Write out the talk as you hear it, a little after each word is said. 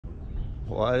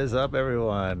What is up,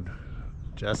 everyone?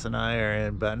 Jess and I are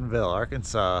in Bentonville,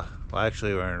 Arkansas. Well,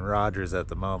 actually, we're in Rogers at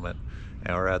the moment,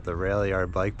 and we're at the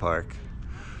Railyard Bike Park.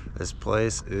 This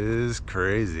place is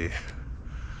crazy.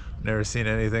 Never seen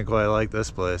anything quite like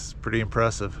this place. Pretty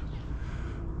impressive.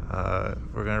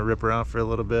 We're gonna rip around for a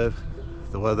little bit.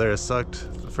 The weather has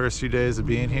sucked the first few days of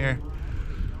being here.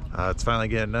 It's finally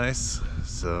getting nice,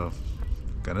 so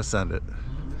gonna send it.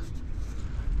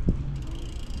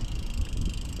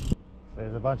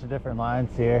 There's a bunch of different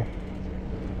lines here.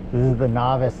 This is the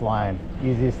novice line,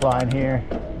 easiest line here.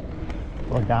 A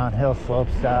little downhill slope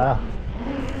style.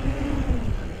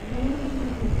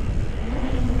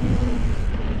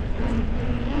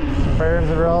 Berms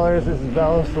and rollers. This is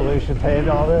Bellow Solution paved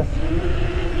all this.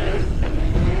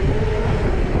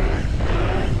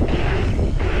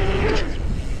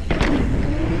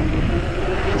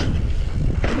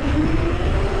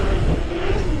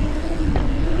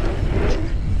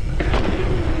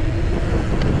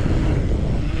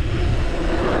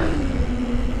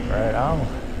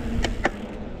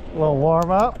 A little warm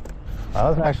up. That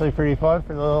was actually pretty fun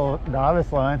for the little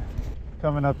novice line.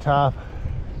 Coming up top,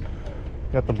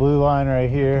 got the blue line right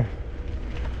here,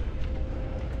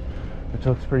 which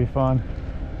looks pretty fun.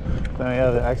 Then we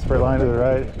have the expert line to the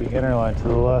right, beginner line to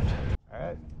the left. All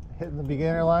right, hitting the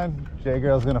beginner line. J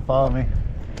Gil's gonna follow me.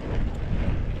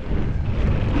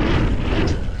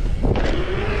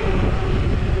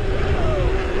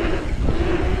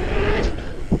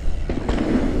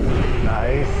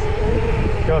 Nice.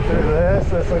 Go through this.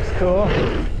 This looks cool.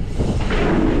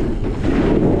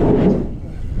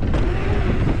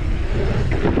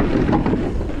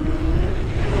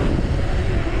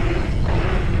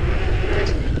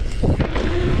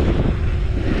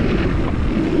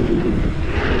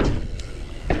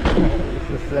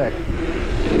 This is sick.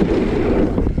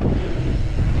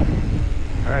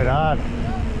 Right on.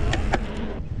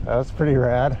 That was pretty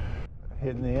rad.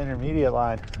 Hitting the intermediate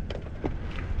line.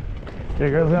 Your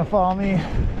girl's gonna follow me.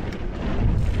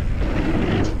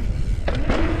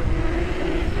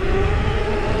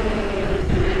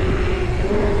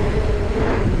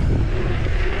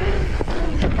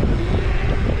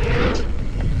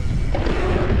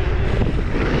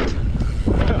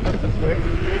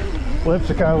 Flips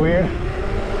are kind of weird.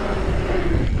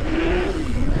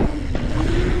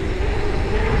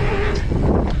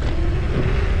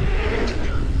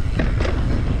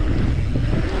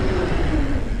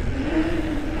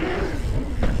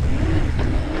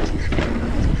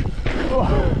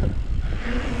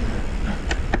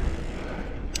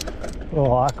 A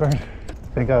little awkward. I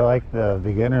think I like the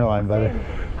beginner line better.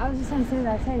 I was just going to say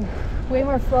that same. Way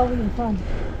more flowy and fun.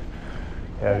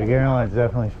 Yeah, beginner line's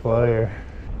definitely flowier.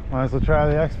 Might as well try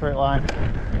the expert line.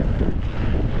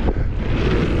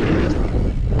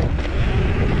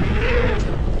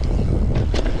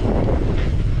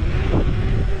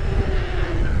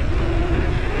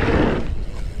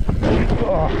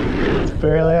 Oh,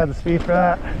 barely had the speed for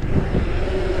that.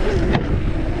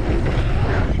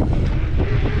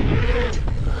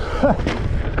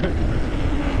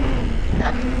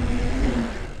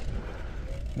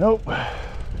 Nope.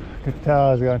 Could tell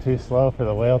I was going too slow for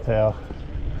the whale tail.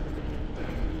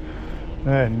 I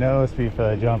had no speed for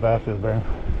the jump after the berm.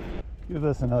 Give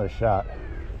this another shot.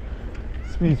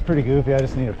 Speed's pretty goofy. I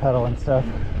just need a pedal and stuff.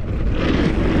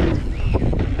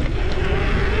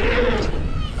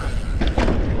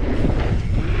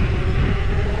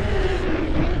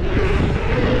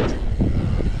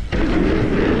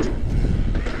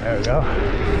 There we go.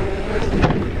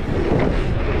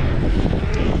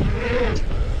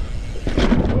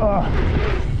 Oh.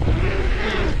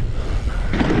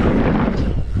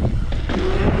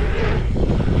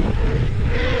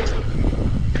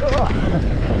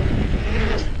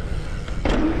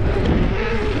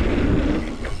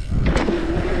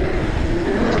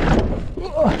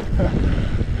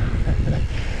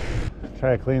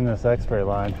 Try to clean this expert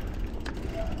line.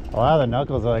 A lot of the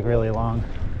knuckles are like really long.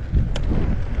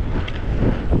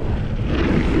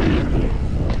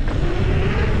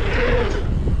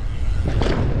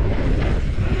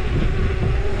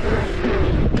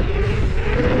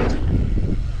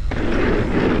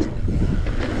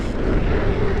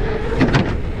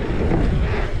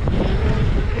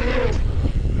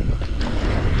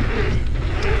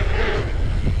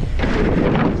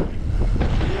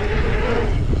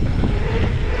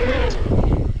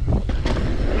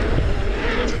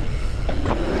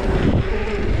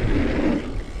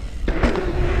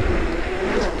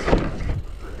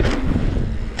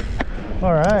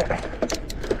 All right,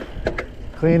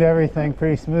 cleaned everything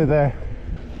pretty smooth there.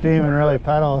 Didn't even really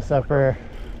pedal except for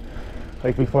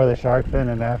like before the shark fin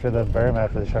and after the berm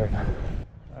after the shark fin.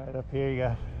 All right, Right up here you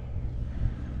got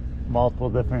multiple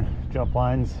different jump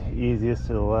lines, easiest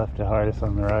to the left to hardest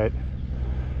on the right.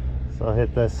 So I'll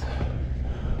hit this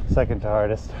second to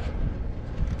hardest.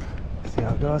 See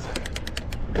how it goes.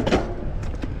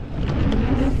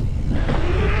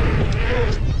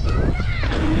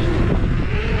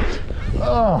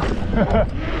 Oh!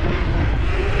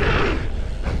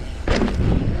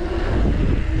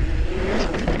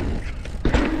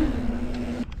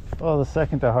 Well, the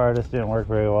second to hardest didn't work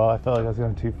very well. I felt like I was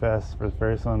going too fast for the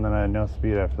first one, then I had no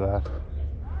speed after that.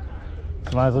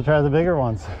 So might as well try the bigger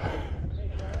ones.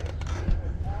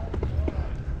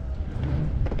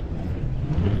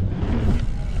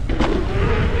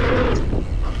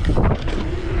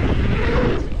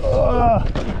 Oh,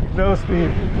 no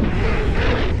speed.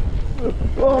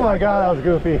 Oh my god, that was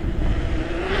goofy.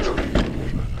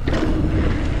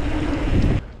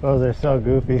 Those are so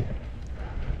goofy.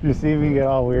 You see me get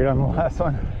all weird on the last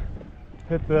one.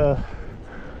 Hit the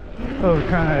little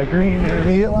kind of green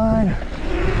intermediate line.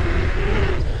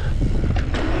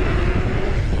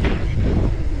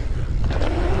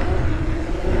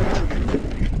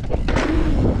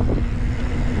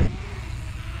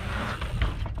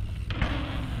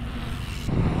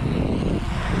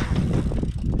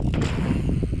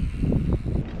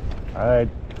 All right,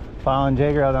 following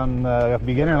J Gil on the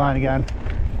beginner line again.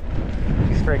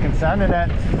 He's freaking sending it.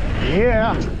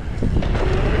 Yeah.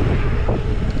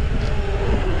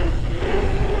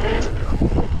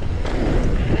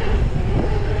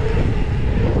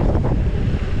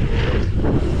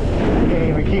 Can't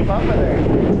even keep up with her.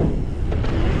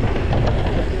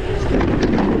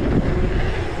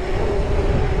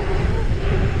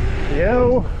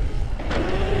 Yo.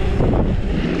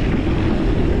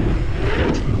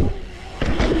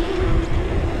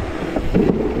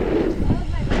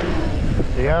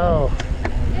 Yo.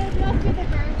 It must be the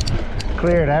first.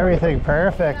 Cleared everything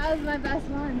perfect. That was my best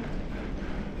one.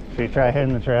 Should we try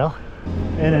hitting the trail?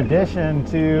 In addition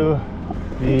to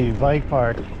the bike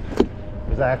park,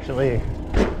 there's actually,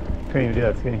 couldn't even do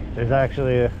that skinny. There's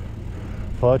actually a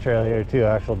flow trail here too,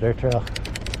 actual dirt trail.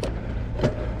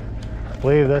 I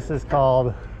believe this is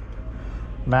called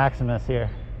Maximus here.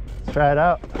 Let's try it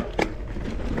out.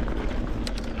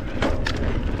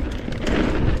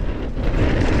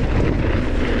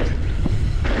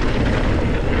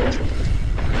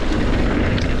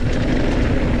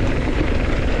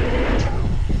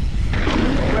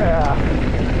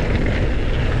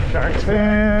 Shark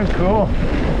fin, cool.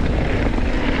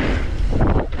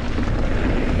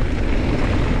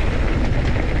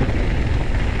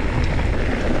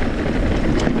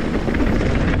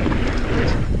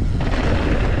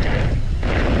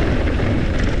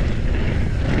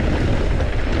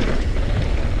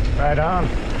 Right on.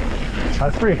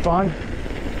 That's pretty fun.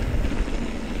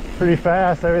 Pretty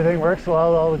fast. Everything works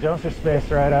well. All the jumps are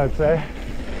spaced right, I would say.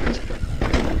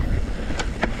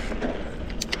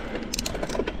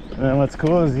 And then what's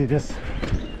cool is you just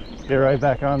get right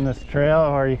back on this trail,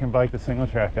 or you can bike the single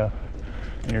track up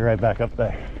and you're right back up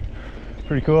there.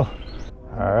 Pretty cool.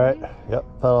 All right, yep,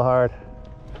 pedal hard.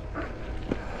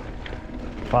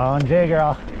 Following J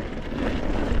Gil.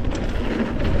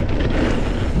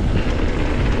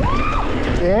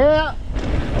 Yeah.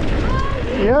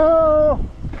 Yo.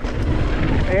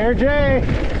 Air J.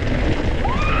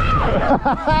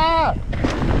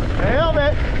 Nailed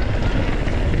it.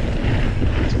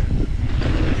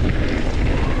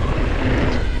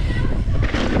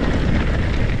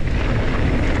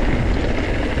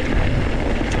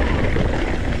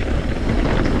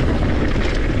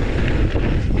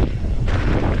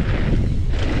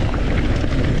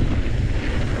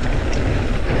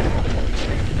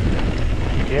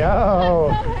 Yo!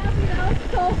 I'm so happy, that was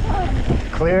so fun.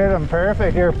 Cleared them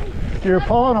perfect. You're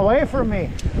pulling away from me.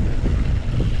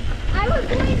 I was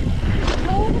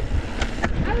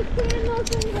clearing those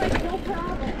things like no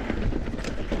problem.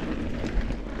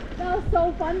 That was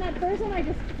so fun. That first one I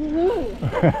just flew.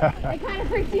 It kind of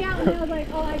freaked me out and I was like,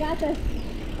 oh, I got this.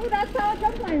 Oh, that's how a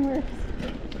jumpline works.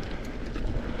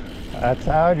 That's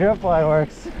how a jump line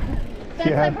works. That's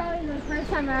Yeah. like probably the first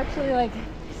time I actually like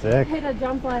Sick. hit a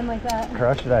jump line like that.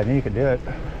 Crushed it. I knew you could do it.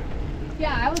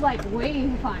 Yeah, I was like way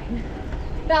fine.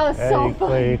 That was Yeah, so you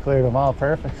fun. cleared them all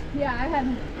perfect. Yeah, I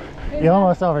had. You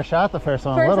almost overshot the first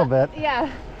one a little bit. Yeah.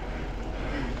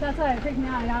 That's why it freaked me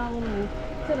out. I got a little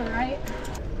to the right.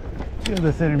 Give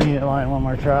this intermediate line one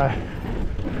more try.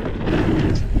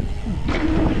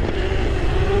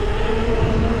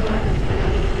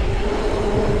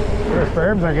 First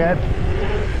berms are good.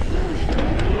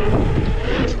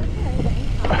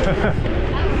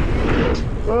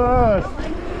 Oh.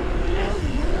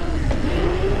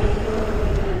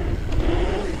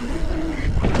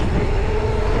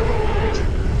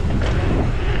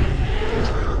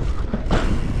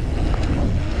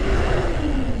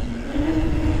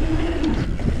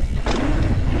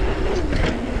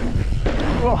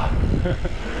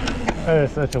 That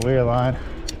is such a weird line.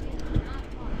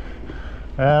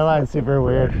 That line's super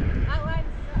weird. That line's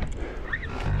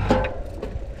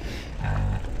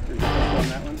On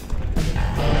that one.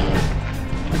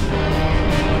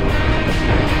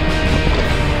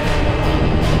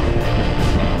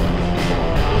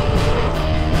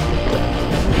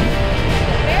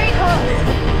 very close.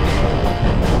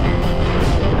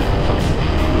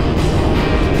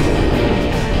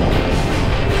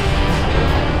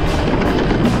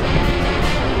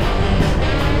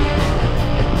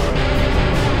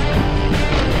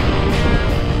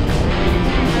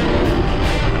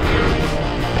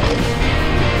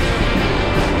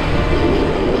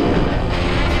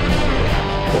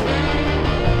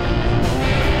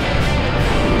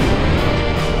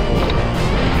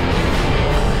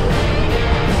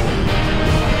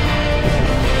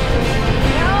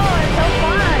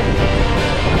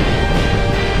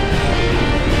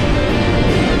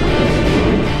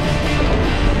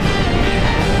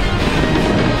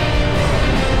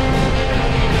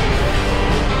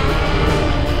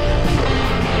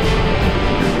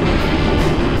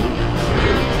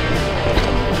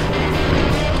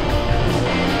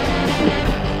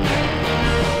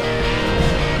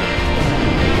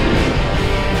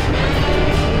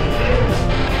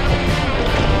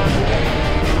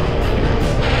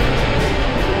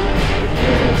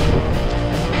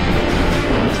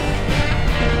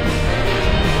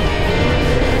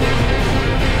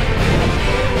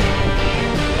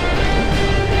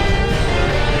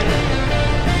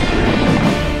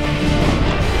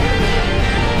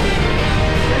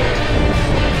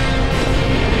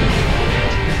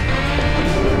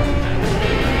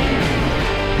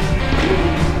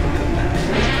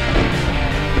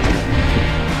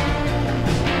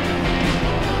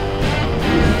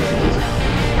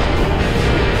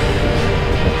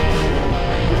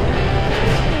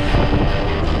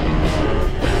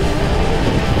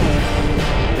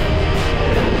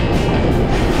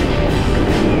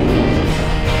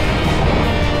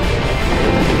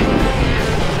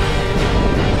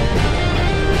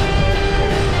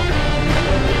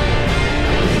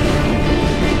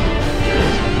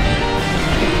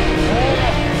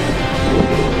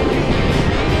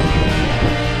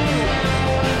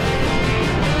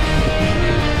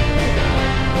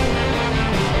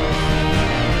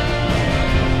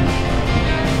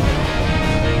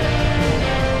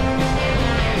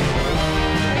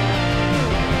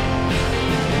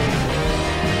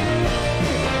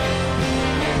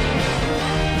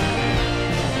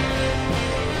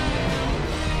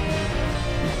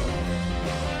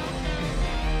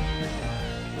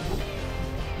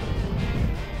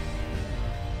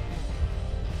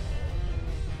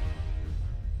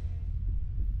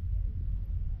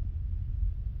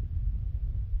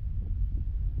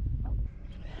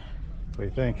 What do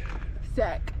you think?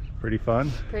 Sick. Pretty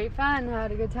fun? Pretty fun. I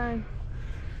had a good time.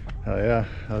 Oh yeah,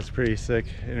 that was a pretty sick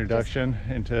introduction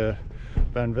into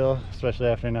Bentonville, especially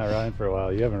after not riding for a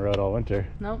while. You haven't rode all winter.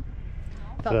 Nope.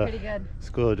 Felt So, pretty good. It's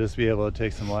cool to just be able to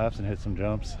take some laps and hit some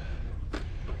jumps.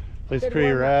 Place is Good pretty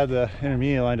warm-up. rad. The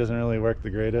intermediate line doesn't really work the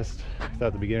greatest. I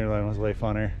thought the beginner line was way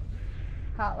funner.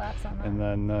 Hot laps on that. And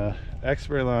then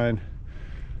expert line,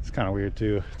 it's kind of weird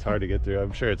too. It's hard to get through.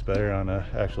 I'm sure it's better on an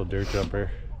actual dirt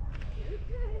jumper.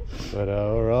 But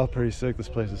overall, pretty sick. This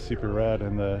place is super rad,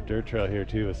 and the dirt trail here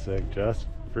too is sick. Just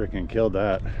freaking killed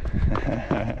that.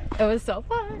 It was so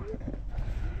fun.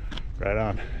 Right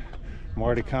on.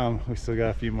 More to come. We still got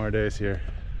a few more days here.